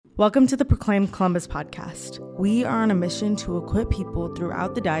Welcome to the Proclaim Columbus podcast. We are on a mission to equip people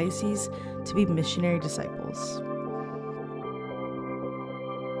throughout the diocese to be missionary disciples.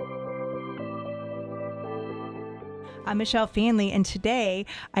 I'm Michelle Fanley, and today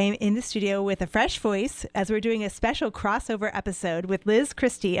I am in the studio with a fresh voice as we're doing a special crossover episode with Liz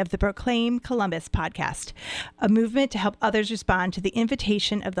Christie of the Proclaim Columbus podcast, a movement to help others respond to the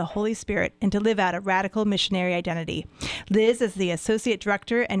invitation of the Holy Spirit and to live out a radical missionary identity. Liz is the Associate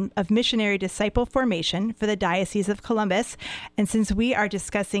Director of Missionary Disciple Formation for the Diocese of Columbus, and since we are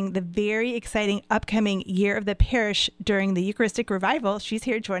discussing the very exciting upcoming Year of the Parish during the Eucharistic Revival, she's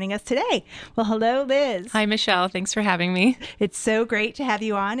here joining us today. Well, hello, Liz. Hi, Michelle. Thanks for having me. It's so great to have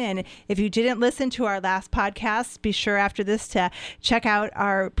you on. And if you didn't listen to our last podcast, be sure after this to check out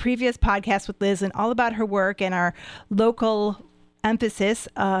our previous podcast with Liz and all about her work and our local emphasis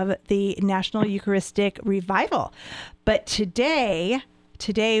of the National Eucharistic Revival. But today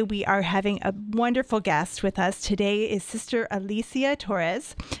we are having a wonderful guest with us. Today is Sister Alicia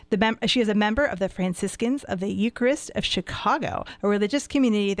Torres. She is a member of the Franciscans of the Eucharist of Chicago, a religious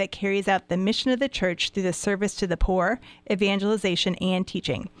community that carries out the mission of the church through the service to the poor, evangelization, and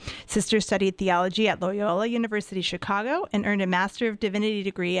teaching. Sister studied theology at Loyola University Chicago and earned a Master of Divinity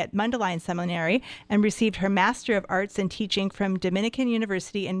degree at Mundelein Seminary and received her Master of Arts in Teaching from Dominican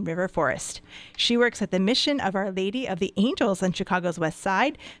University in River Forest. She works at the Mission of Our Lady of the Angels on Chicago's West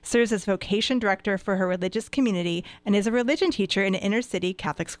Side, serves as vocation director for her religious community, and is a religion teacher in an inner city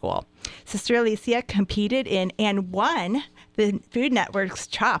Catholic school. Sister Alicia competed in and won the Food Network's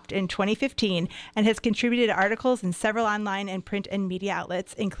Chopped in 2015 and has contributed articles in several online and print and media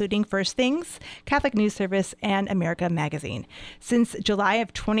outlets, including First Things, Catholic News Service, and America Magazine. Since July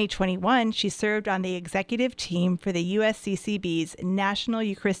of 2021, she served on the executive team for the USCCB's National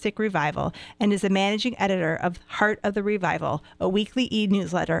Eucharistic Revival and is a managing editor of Heart of the Revival, a weekly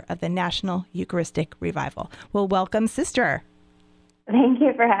e-newsletter of the National Eucharistic Revival. Well, welcome, Sister. Thank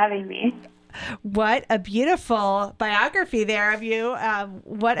you for having me. What a beautiful biography there of you.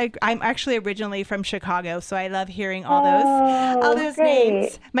 I'm actually originally from Chicago, so I love hearing all those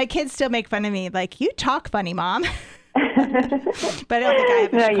names. My kids still make fun of me, like, you talk funny, Mom. But I don't think I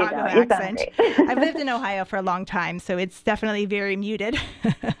have a Chicago accent. I've lived in Ohio for a long time, so it's definitely very muted.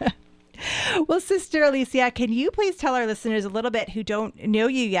 Well, Sister Alicia, can you please tell our listeners a little bit who don't know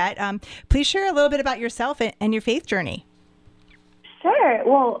you yet? Please share a little bit about yourself and your faith journey. Sure.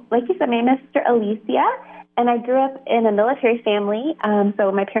 Well, like you said, my name is Sister Alicia, and I grew up in a military family.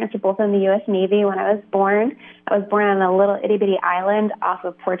 So my parents were both in the U.S. Navy when I was born. I was born on a little itty-bitty island off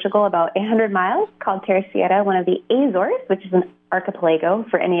of Portugal, about 800 miles, called Terceira, one of the Azores, which is an archipelago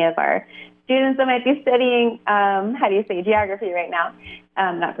for any of our students that might be studying, geography right now.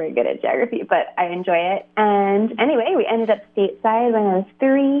 I'm not very good at geography, but I enjoy it. And anyway, we ended up stateside when I was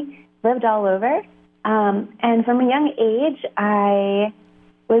 3, lived all over. And from a young age, I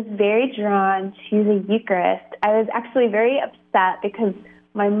was very drawn to the Eucharist. I was actually very upset because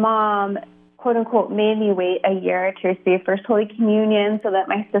my mom, quote unquote, made me wait a year to receive First Holy Communion so that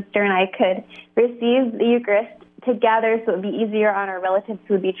my sister and I could receive the Eucharist together so it would be easier on our relatives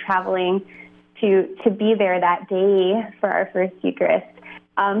who would be traveling to be there that day for our first Eucharist.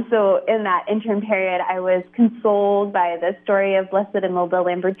 So in that interim period, I was consoled by the story of Blessed Imelda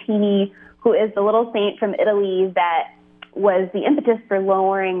Lambertini, who is the little saint from Italy that was the impetus for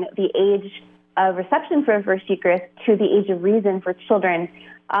lowering the age of reception for a first Eucharist to the age of reason for children.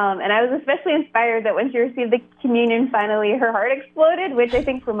 And I was especially inspired that when she received the communion, finally her heart exploded, which I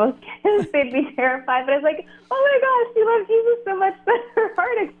think for most kids, they'd be terrified. But I was like, oh my gosh, she loved Jesus so much that her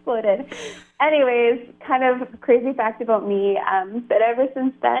heart exploded. Anyways, kind of crazy fact about me. But ever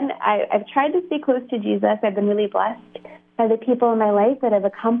since then, I've tried to stay close to Jesus. I've been really blessed by the people in my life that have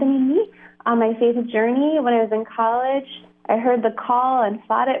accompanied me on my faith journey. When I was in college, I heard the call and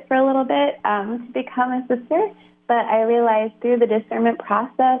fought it for a little bit to become a sister. But I realized through the discernment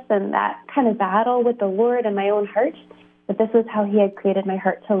process and that kind of battle with the Lord and my own heart that this was how He had created my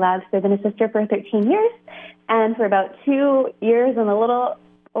heart to love. So I've been a sister for 13 years. And for about 2 years and a little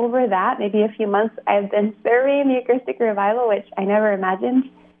over that, maybe a few months, I've been serving the Eucharistic Revival, which I never imagined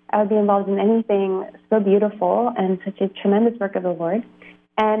I would be involved in anything so beautiful and such a tremendous work of the Lord.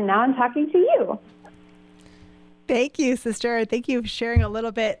 And now I'm talking to you. Thank you, Sister. Thank you for sharing a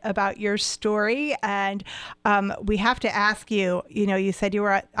little bit about your story. And we have to ask you, you said you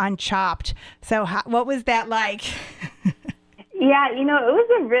were on Chopped. So what was that like? Yeah, it was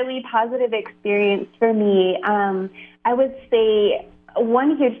a really positive experience for me. I would say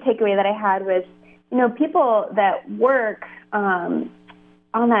one huge takeaway that I had was, people that work on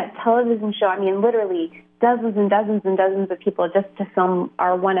that television show, literally dozens and dozens and dozens of people just to film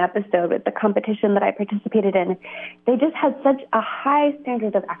our one episode with the competition that I participated in. They just had such a high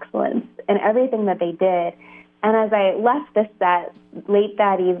standard of excellence in everything that they did. And as I left the set late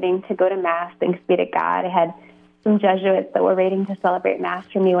that evening to go to Mass, thanks be to God, I had some Jesuits that were waiting to celebrate Mass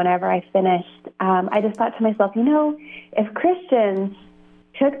for me whenever I finished. I just thought to myself, if Christians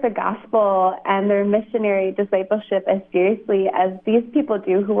took the gospel and their missionary discipleship as seriously as these people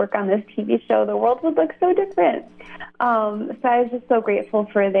do who work on this TV show, the world would look so different. So I was just so grateful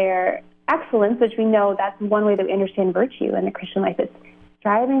for their excellence, which we know that's one way that we understand virtue in the Christian life. It's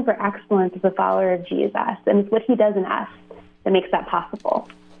striving for excellence as a follower of Jesus, and it's what he does in us that makes that possible.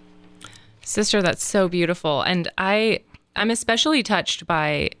 Sister, that's so beautiful. And I'm especially touched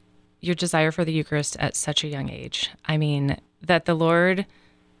by your desire for the Eucharist at such a young age. I mean, that the Lord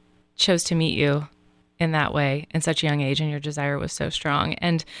chose to meet you in that way in such a young age, and your desire was so strong.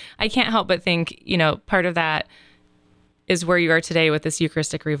 And I can't help but think, part of that is where you are today with this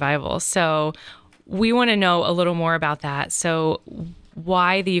Eucharistic revival. So we want to know a little more about that. So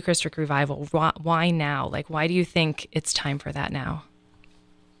why the Eucharistic revival? Why now? Like, why do you think it's time for that now?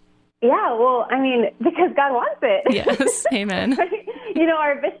 Yeah, well, because God wants it. Yes, amen.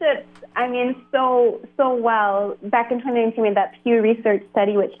 Our bishops, so well. Back in 2019, we had that Pew Research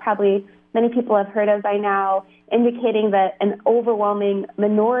study, which probably many people have heard of by now, indicating that an overwhelming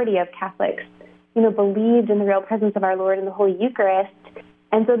minority of Catholics, believed in the real presence of our Lord in the Holy Eucharist.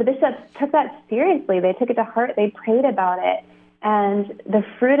 And so the bishops took that seriously. They took it to heart. They prayed about it. And the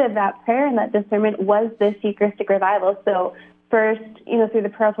fruit of that prayer and that discernment was this Eucharistic revival. So first, through the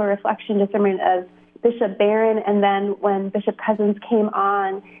prayerful reflection, discernment of Bishop Barron, and then when Bishop Cousins came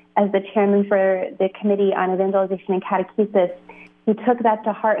on as the chairman for the Committee on Evangelization and Catechesis, he took that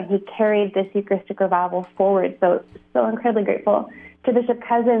to heart and he carried this Eucharistic revival forward. So incredibly grateful to Bishop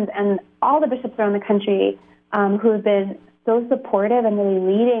Cousins and all the bishops around the country who have been so supportive and really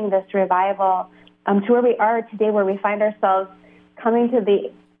leading this revival to where we are today, where we find ourselves coming to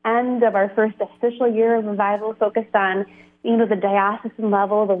the end of our first official year of revival, focused on the diocesan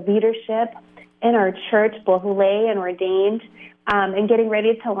level, the leadership in our church, both lay and ordained, and getting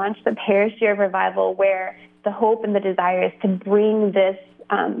ready to launch the parish year of revival, where the hope and the desire is to bring this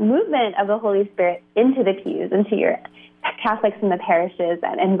movement of the Holy Spirit into the pews, into your Catholics in the parishes,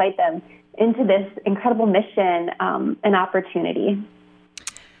 and invite them into this incredible mission and opportunity.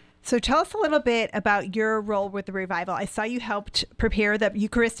 So tell us a little bit about your role with the revival. I saw you helped prepare the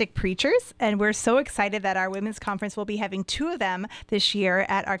Eucharistic preachers, and we're so excited that our women's conference will be having 2 of them this year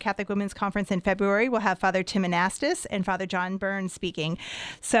at our Catholic Women's Conference in February. We'll have Father Tim Anastas and Father John Burns speaking.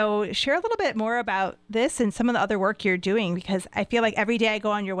 So share a little bit more about this and some of the other work you're doing, because I feel like every day I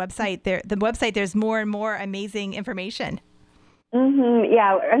go on your website, there's more and more amazing information. Mm-hmm.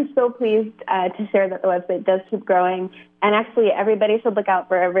 Yeah, I'm so pleased to share that the website does keep growing. And actually, everybody should look out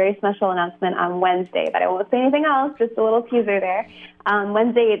for a very special announcement on Wednesday, but I won't say anything else, just a little teaser there.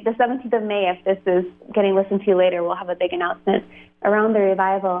 Wednesday, the 17th of May, if this is getting listened to later, we'll have a big announcement around the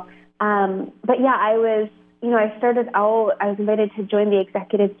revival. But yeah, I was invited to join the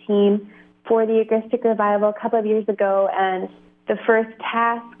executive team for the Eucharistic Revival a couple of years ago, and the first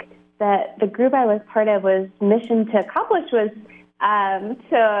task that the group I was part of was mission to accomplish was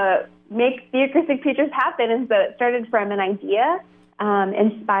to make the Eucharistic preachers happen. And so it started from an idea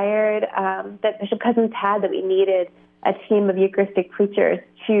inspired that Bishop Cousins had, that we needed a team of Eucharistic preachers,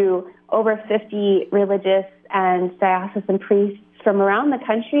 to over 50 religious and diocesan priests from around the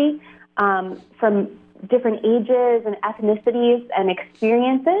country, from different ages and ethnicities and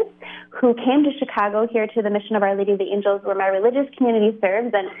experiences, who came to Chicago here to the Mission of Our Lady of the Angels, where my religious community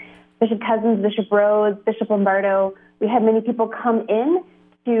serves. And Bishop Cousins, Bishop Rhodes, Bishop Lombardo, we had many people come in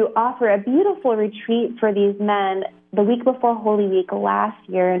to offer a beautiful retreat for these men the week before Holy Week last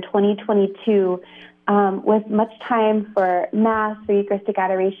year in 2022, with much time for Mass, for Eucharistic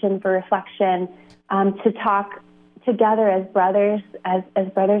adoration, for reflection, to talk together as brothers, as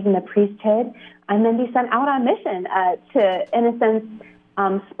brothers in the priesthood, and then be sent out on mission to, in a sense,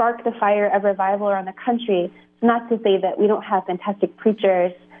 spark the fire of revival around the country. Not to say that we don't have fantastic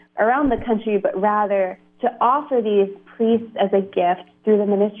preachers around the country, but rather to offer these priests as a gift through the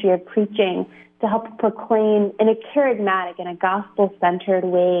ministry of preaching to help proclaim in a charismatic and a gospel-centered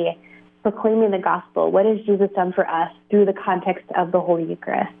way, proclaiming the gospel. What has Jesus done for us through the context of the Holy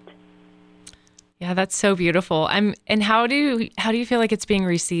Eucharist? Yeah, that's so beautiful. And how do you feel like it's being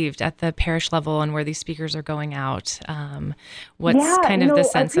received at the parish level and where these speakers are going out? What's kind of the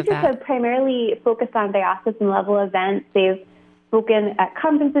sense of that? Our preachers have primarily focused on diocesan level events. They've spoken at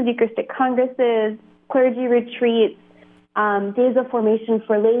conferences, Eucharistic congresses, clergy retreats, days of formation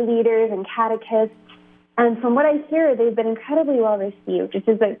for lay leaders and catechists. And from what I hear, they've been incredibly well received, which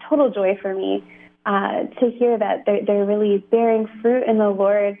is a total joy for me to hear that they're really bearing fruit in the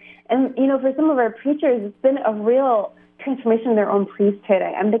Lord. And, for some of our preachers, it's been a real transformation in their own priesthood.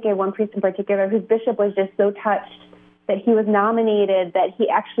 I'm thinking of one priest in particular whose bishop was just so touched that he was nominated, that he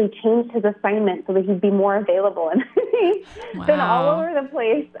actually changed his assignment so that he'd be more available. And he's been all over the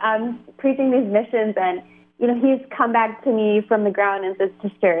place preaching these missions. And, he's come back to me from the ground and says,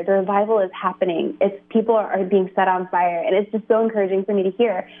 "Sister, the revival is happening. People are being set on fire." And it's just so encouraging for me to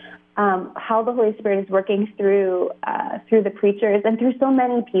hear how the Holy Spirit is working through the preachers and through so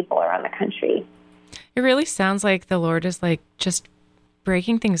many people around the country. It really sounds like the Lord is just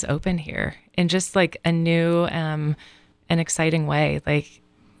breaking things open here in just a new and exciting way.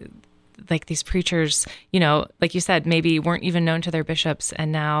 Like these preachers, like you said, maybe weren't even known to their bishops,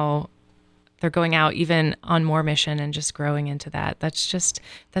 and now they're going out even on more mission and just growing into that. That's just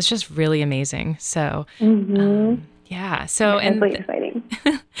really amazing. So, yeah. So, it's really exciting.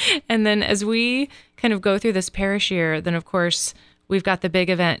 And then as we kind of go through this parish year, then of course we've got the big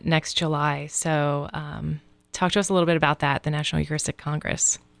event next July. So, talk to us a little bit about that, the National Eucharistic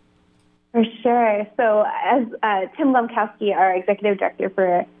Congress. For sure. So as Tim Lemkowski, our executive director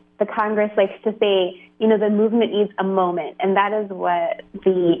for the Congress, likes to say, the movement needs a moment. And that is what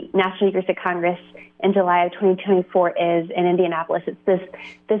the National Eucharistic Congress in July of 2024 is in Indianapolis. It's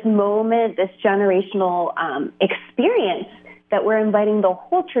this moment, this generational experience that we're inviting the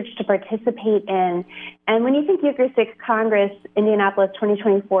whole church to participate in. And when you think Eucharistic Congress, Indianapolis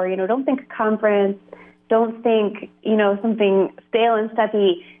 2024, don't think conference, don't think, something stale and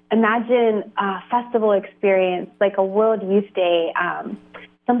stuffy. Imagine a festival experience like a World Youth Day,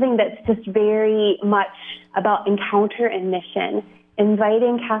 something that's just very much about encounter and mission,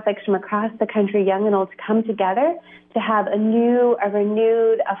 inviting Catholics from across the country, young and old, to come together to have a new, a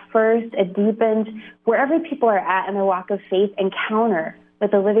renewed, a first, a deepened, wherever people are at in their walk of faith, encounter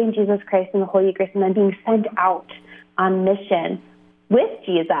with the living Jesus Christ in the Holy Eucharist, and then being sent out on mission with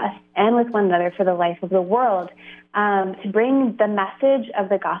Jesus and with one another for the life of the world, to bring the message of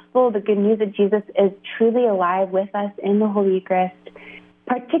the gospel, the good news that Jesus is truly alive with us in the Holy Eucharist,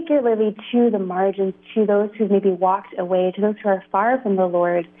 particularly to the margins, to those who maybe walked away, to those who are far from the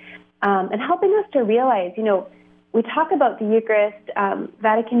Lord, and helping us to realize, we talk about the Eucharist.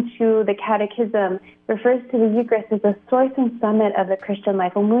 Vatican II, the Catechism, refers to the Eucharist as the source and summit of the Christian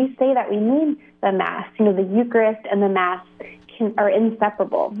life. When we say that, we mean the Mass. The Eucharist and the Mass are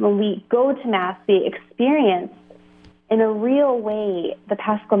inseparable. When we go to Mass, we experience in a real way the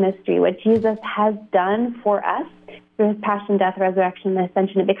Paschal mystery, what Jesus has done for us through his passion, death, resurrection, and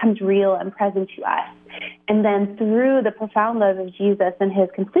ascension. It becomes real and present to us. And then through the profound love of Jesus and his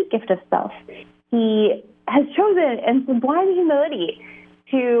complete gift of self, he has chosen in sublime humility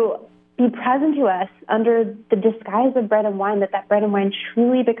to be present to us under the disguise of bread and wine, that bread and wine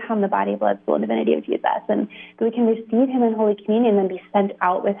truly become the body, blood, soul, and divinity of Jesus, and that we can receive him in Holy Communion and be sent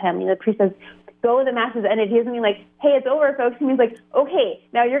out with him. The priest says, "Go, the Mass is ended." He doesn't mean "Hey, it's over, folks." He means "Okay,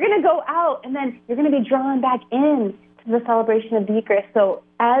 now you're going to go out, and then you're going to be drawn back in to the celebration of the Eucharist." So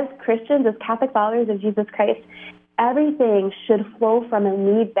as Christians, as Catholic followers of Jesus Christ, everything should flow from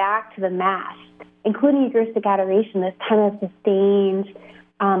and lead back to the Mass, including Eucharistic adoration, this time of sustained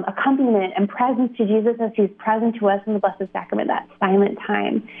accompaniment and presence to Jesus as he's present to us in the Blessed Sacrament, that silent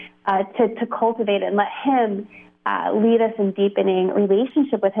time, to cultivate and let him lead us in deepening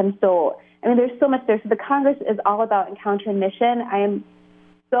relationship with him. So, there's so much there. So the Congress is all about encounter and mission. I am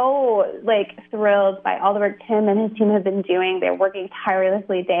so thrilled by all the work Tim and his team have been doing. They're working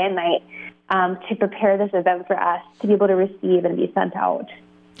tirelessly day and night to prepare this event for us to be able to receive and be sent out.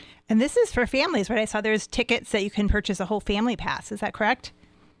 And this is for families, right? I saw there's tickets that you can purchase a whole family pass. Is that correct?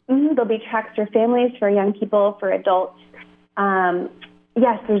 Mm-hmm. There'll be tracks for families, for young people, for adults.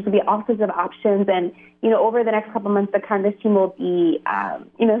 Yes, there's going to be all sorts of options. And, over the next couple months, the Congress team will be,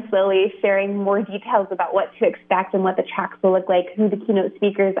 slowly sharing more details about what to expect and what the tracks will look like, who the keynote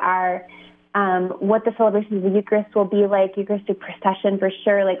speakers are, what the celebrations of the Eucharist will be like, Eucharistic procession for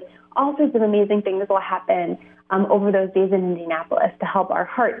sure. All sorts of amazing things will happen over those days in Indianapolis to help our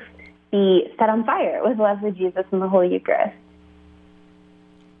hearts be set on fire with love for Jesus and the Holy Eucharist.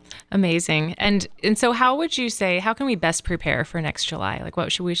 Amazing. And so how would you say, how can we best prepare for next July?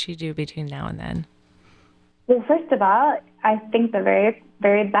 What should we do between now and then? Well, first of all, I think the very,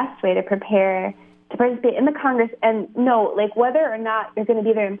 very best way to prepare to participate in the Congress, and know, whether or not you're going to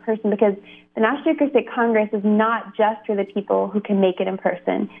be there in person, because the National Eucharistic Congress is not just for the people who can make it in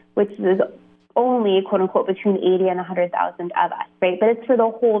person, which is only, quote unquote, between 80 and 100,000 of us, right? But it's for the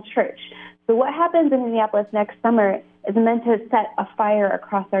whole church. So what happens in Minneapolis next summer is meant to set a fire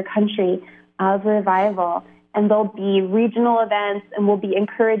across our country of revival. And there'll be regional events, and we'll be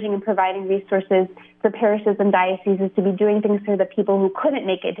encouraging and providing resources for parishes and dioceses to be doing things for the people who couldn't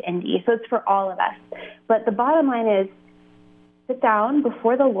make it to Indy. So it's for all of us. But the bottom line is, sit down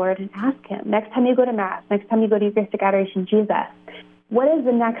before the Lord and ask him, next time you go to Mass, next time you go to Eucharistic Adoration, Jesus, what is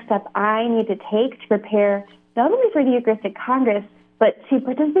the next step I need to take to prepare not only for the Eucharistic Congress, but to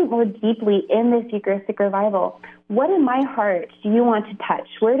participate more deeply in this Eucharistic revival? What in my heart do you want to touch?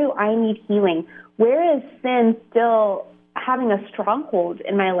 Where do I need healing? Where is sin still having a stronghold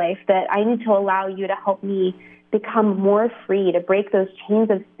in my life that I need to allow you to help me become more free, to break those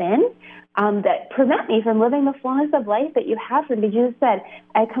chains of sin that prevent me from living the fullness of life that you have for me? Jesus said,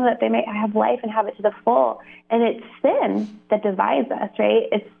 I come that they may have life and have it to the full. And it's sin that divides us, right?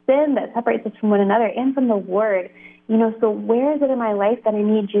 It's sin that separates us from one another and from the Word. So where is it in my life that I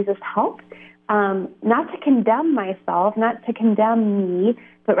need Jesus' help? Not to condemn myself, not to condemn me,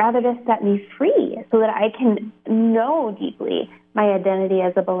 but rather to set me free so that I can know deeply my identity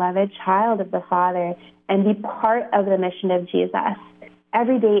as a beloved child of the Father and be part of the mission of Jesus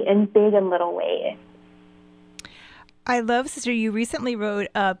every day in big and little ways. I love, Sister, you recently wrote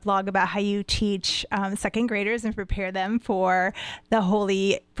a blog about how you teach second graders and prepare them for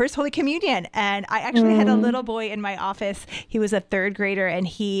the First Holy Communion. And I actually had a little boy in my office. He was a third grader, and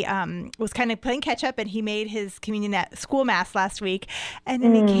he was kind of playing catch up, and he made his communion at school Mass last week. And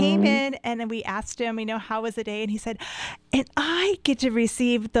then he came in, and then we asked him, how was the day? And he said, and I get to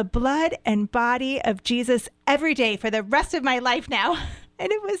receive the blood and body of Jesus every day for the rest of my life now.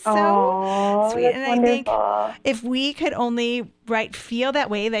 And it was so sweet. And wonderful. I think if we could only feel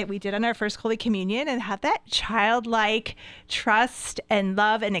that way that we did on our First Holy Communion and have that childlike trust and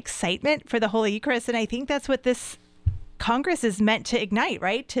love and excitement for the Holy Eucharist, and I think that's what this Congress is meant to ignite,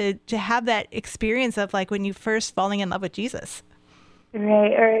 right? To have that experience of like when you first falling in love with Jesus.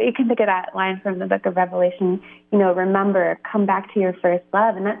 Right, or you can think of that line from the book of Revelation, remember, come back to your first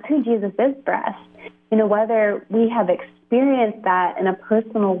love, and that's who Jesus is for us. Whether we have experienced that in a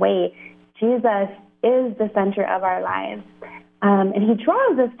personal way, Jesus is the center of our lives, and he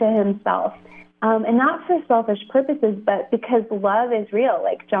draws us to himself, and not for selfish purposes, but because love is real.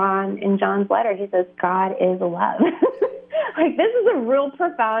 Like in John's letter, he says, God is love. Like, this is a real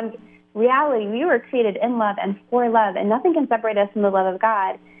profound reality. We were created in love and for love, and nothing can separate us from the love of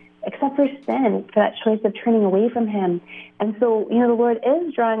God except for sin, for that choice of turning away from him. And so, the Lord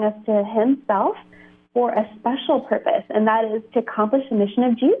is drawing us to himself for a special purpose, and that is to accomplish the mission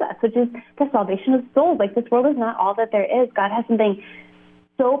of Jesus, which is the salvation of souls. Like, this world is not all that there is. God has something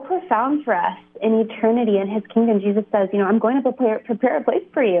so profound for us in eternity in his kingdom. Jesus says, I'm going to prepare a place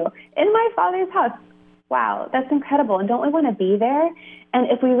for you in my Father's house. Wow, that's incredible. And don't we want to be there?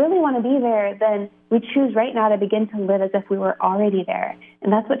 And if we really want to be there, then we choose right now to begin to live as if we were already there.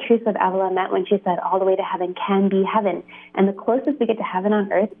 And that's what Teresa of Avila meant when she said, all the way to heaven can be heaven. And the closest we get to heaven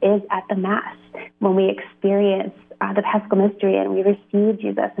on earth is at the Mass, when we experience the Paschal Mystery and we receive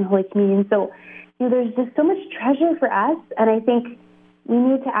Jesus in Holy Communion. So, there's just so much treasure for us. And I think we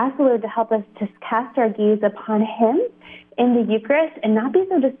need to ask the Lord to help us to cast our gaze upon him in the Eucharist and not be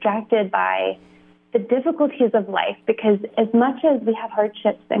so distracted by the difficulties of life, because as much as we have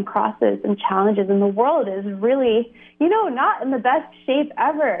hardships and crosses and challenges, and the world is really, not in the best shape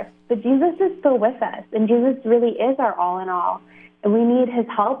ever, but Jesus is still with us, and Jesus really is our all in all, and we need his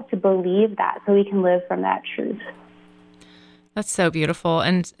help to believe that so we can live from that truth. That's so beautiful,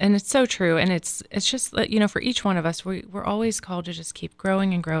 and it's so true, and it's just that, for each one of us, we're always called to just keep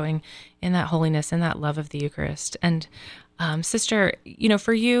growing and growing in that holiness and that love of the Eucharist. And Sister,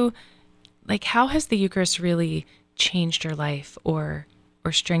 for you, like, how has the Eucharist really changed your life or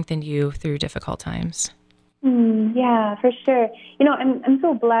strengthened you through difficult times? Yeah, for sure. I'm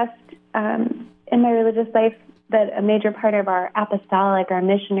so blessed in my religious life that a major part of our apostolic, our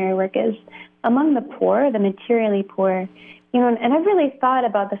missionary work is among the poor, the materially poor. And I've really thought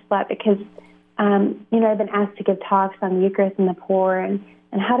about this a lot because, I've been asked to give talks on the Eucharist and the poor, and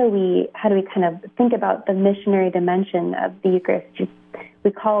how do we kind of think about the missionary dimension of the Eucharist? We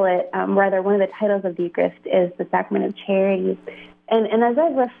call it, rather, one of the titles of the Eucharist is the Sacrament of Charity. And as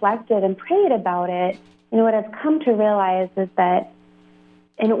I've reflected and prayed about it, what I've come to realize is that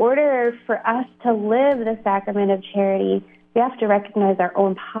in order for us to live the Sacrament of Charity, we have to recognize our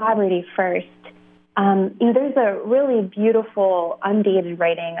own poverty first. There's a really beautiful, undated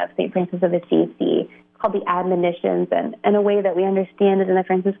writing of St. Francis of Assisi called the Admonitions, and a way that we understand it in the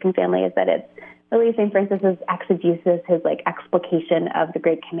Franciscan family is that it's really St. Francis's exegesis, his explication of the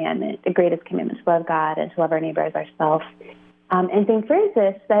great commandment, the greatest commandment, to love God and to love our neighbor as ourselves. And St.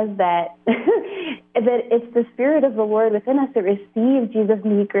 Francis says that that it's the Spirit of the Lord within us that receives Jesus in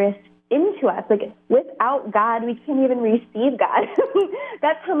the Eucharist into us. Like, without God, we can't even receive God.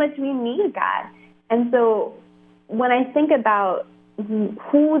 That's how much we need God. And so when I think about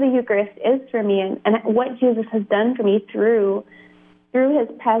who the Eucharist is for me and what Jesus has done for me through his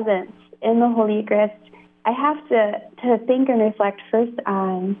presence in the Holy Eucharist, I have to think and reflect first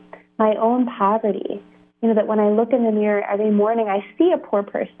on my own poverty. That when I look in the mirror every morning, I see a poor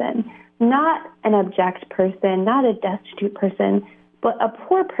person, not an abject person, not a destitute person, but a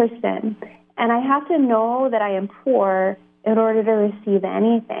poor person. And I have to know that I am poor in order to receive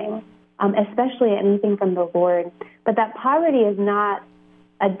anything, especially anything from the Lord. But that poverty is not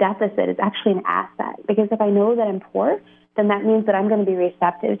a deficit, it's actually an asset. Because if I know that I'm poor, then that means that I'm going to be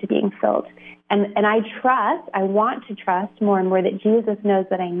receptive to being filled. And I want to trust more and more that Jesus knows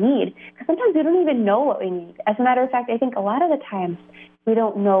what I need. Because sometimes we don't even know what we need. As a matter of fact, I think a lot of the times we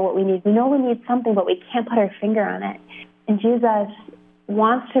don't know what we need. We know we need something, but we can't put our finger on it. And Jesus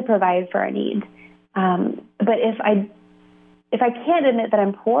wants to provide for our needs. But if I can't admit that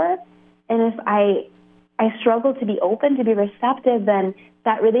I'm poor, and if I struggle to be open, to be receptive, then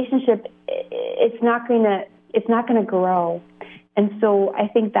that relationship, it's not going to grow. And so I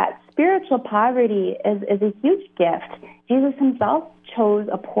think that spiritual poverty is a huge gift. Jesus himself chose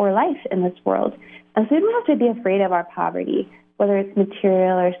a poor life in this world. And so we don't have to be afraid of our poverty, whether it's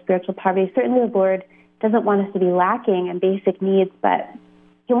material or spiritual poverty. Certainly the Lord doesn't want us to be lacking in basic needs, but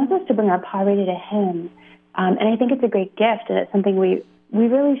he wants us to bring our poverty to him. And I think it's a great gift, and it's something we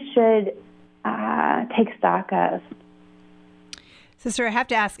really should take stock of. Sister, I have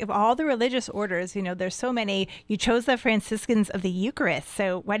to ask, of all the religious orders, there's so many, you chose the Franciscans of the Eucharist.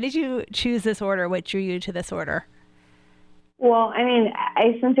 So why did you choose this order? What drew you to this order? Well,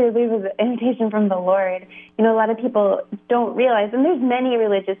 I sincerely believe it was an invitation from the Lord. A lot of people don't realize, and there's many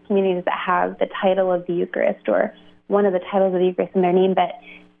religious communities that have the title of the Eucharist or one of the titles of the Eucharist in their name, but,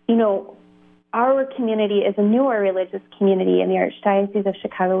 our community is a newer religious community in the Archdiocese of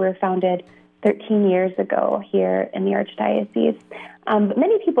Chicago. We were founded 13 years ago here in the Archdiocese. But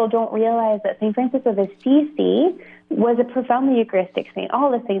many people don't realize that St. Francis of Assisi was a profoundly Eucharistic saint.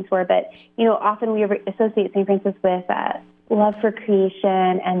 All the saints were, but, often we associate St. Francis with love for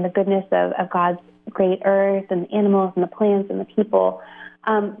creation and the goodness of God's great earth and the animals and the plants and the people.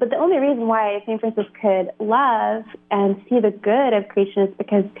 But the only reason why St. Francis could love and see the good of creation is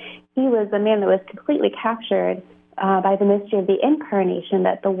because he was a man that was completely captured by the mystery of the incarnation,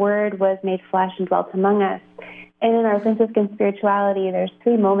 that the Word was made flesh and dwelt among us. And in our Franciscan spirituality, there's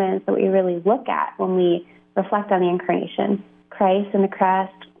 3 moments that we really look at when we reflect on the incarnation: Christ in the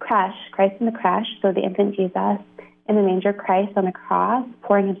crèche, so the infant Jesus in the manger, Christ on the cross,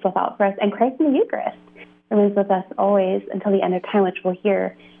 pouring himself out for us, and Christ in the Eucharist remains with us always until the end of time, which we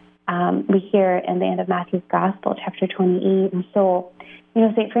hear in the end of Matthew's Gospel, chapter 28. And so,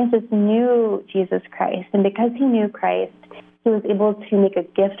 St. Francis knew Jesus Christ, and because he knew Christ, he was able to make a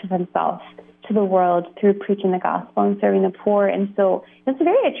gift of himself to the world through preaching the gospel and serving the poor. And so it's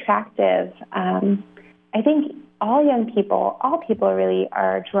very attractive. I think all people really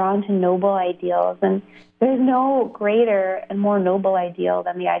are drawn to noble ideals, and there's no greater and more noble ideal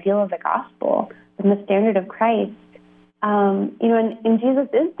than the ideal of the gospel, than the standard of Christ. And Jesus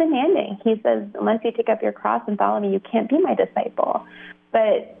is demanding. He says, unless you take up your cross and follow me, you can't be my disciple.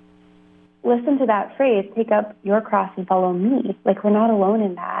 But listen to that phrase, take up your cross and follow me. Like, we're not alone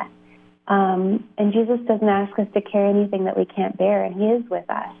in that. And Jesus doesn't ask us to carry anything that we can't bear, and he is with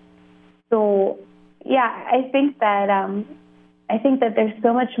us. So, yeah, I think that there's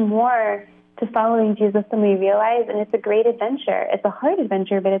so much more to following Jesus than we realize, and it's a great adventure. It's a hard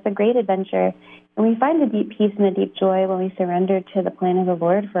adventure, but it's a great adventure. And we find a deep peace and a deep joy when we surrender to the plan of the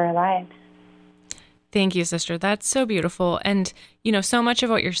Lord for our lives. Thank you, sister. That's so beautiful. And, so much of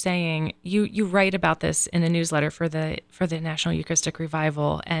what you're saying, you write about this in a newsletter for the National Eucharistic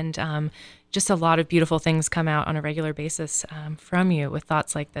Revival. And just a lot of beautiful things come out on a regular basis from you with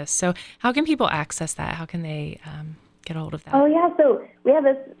thoughts like this. So how can people access that? How can they get a hold of that? Oh, yeah. So we have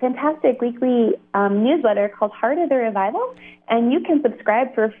this fantastic weekly newsletter called Heart of the Revival, and you can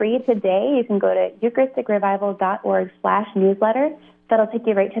subscribe for free today. You can go to eucharisticrevival.org/newsletter. That'll take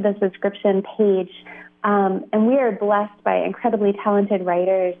you right to the subscription page. And we are blessed by incredibly talented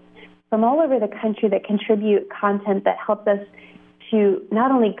writers from all over the country that contribute content that helps us to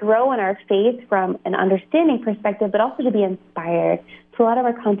not only grow in our faith from an understanding perspective, but also to be inspired. So a lot of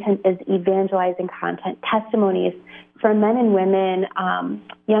our content is evangelizing content, testimonies from men and women,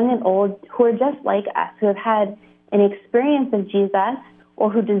 young and old, who are just like us, who have had an experience of Jesus or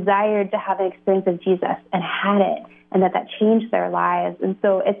who desired to have an experience of Jesus and had it, and that changed their lives. And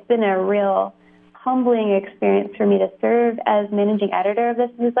so it's been a real humbling experience for me to serve as managing editor of this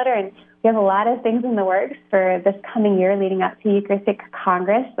newsletter. And we have a lot of things in the works for this coming year leading up to Eucharistic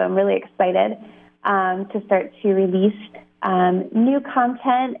Congress. So I'm really excited to start to release new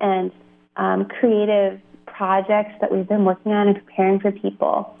content and creative projects that we've been working on and preparing for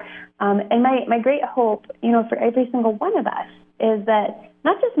people. And my great hope, for every single one of us is that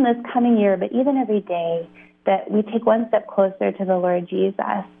not just in this coming year, but even every day, that we take one step closer to the Lord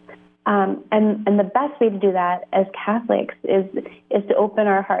Jesus. And the best way to do that as Catholics is to open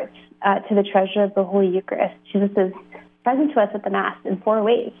our hearts to the treasure of the Holy Eucharist. Jesus is present to us at the Mass in 4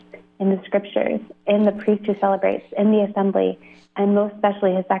 ways: in the Scriptures, in the priest who celebrates, in the assembly, and most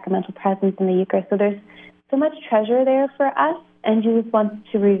especially his sacramental presence in the Eucharist. So there's so much treasure there for us, and Jesus wants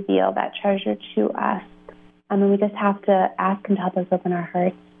to reveal that treasure to us. And we just have to ask him to help us open our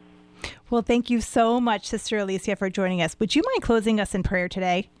hearts. Well, thank you so much, Sister Alicia, for joining us. Would you mind closing us in prayer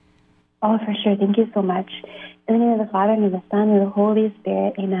today? Oh, for sure. Thank you so much. In the name of the Father, and of the Son, and of the Holy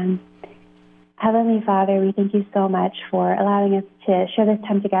Spirit, amen. Heavenly Father, we thank you so much for allowing us to share this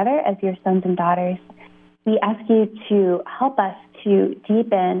time together as your sons and daughters. We ask you to help us to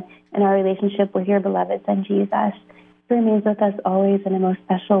deepen in our relationship with your beloved Son, Jesus, who remains with us always in a most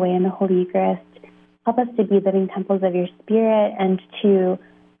special way in the Holy Eucharist. Help us to be living temples of your Spirit and to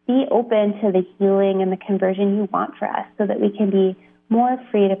be open to the healing and the conversion you want for us, so that we can be more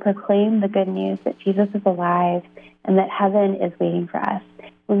free to proclaim the good news that Jesus is alive and that heaven is waiting for us.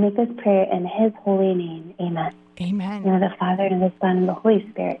 We make this prayer in his holy name. Amen. Amen. In the name of the Father, and of the Son, and the Holy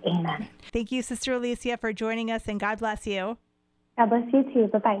Spirit. Amen. Thank you, Sister Alicia, for joining us, and God bless you. God bless you too.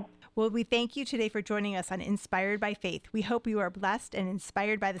 Bye-bye. Well, we thank you today for joining us on Inspired by Faith. We hope you are blessed and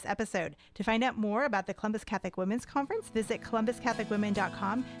inspired by this episode. To find out more about the Columbus Catholic Women's Conference, visit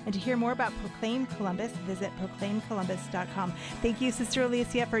columbuscatholicwomen.com. And to hear more about Proclaim Columbus, visit proclaimcolumbus.com. Thank you, Sister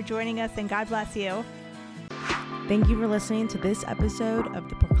Alicia, for joining us, and God bless you. Thank you for listening to this episode of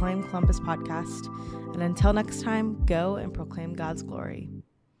the Proclaim Columbus podcast. And until next time, go and proclaim God's glory.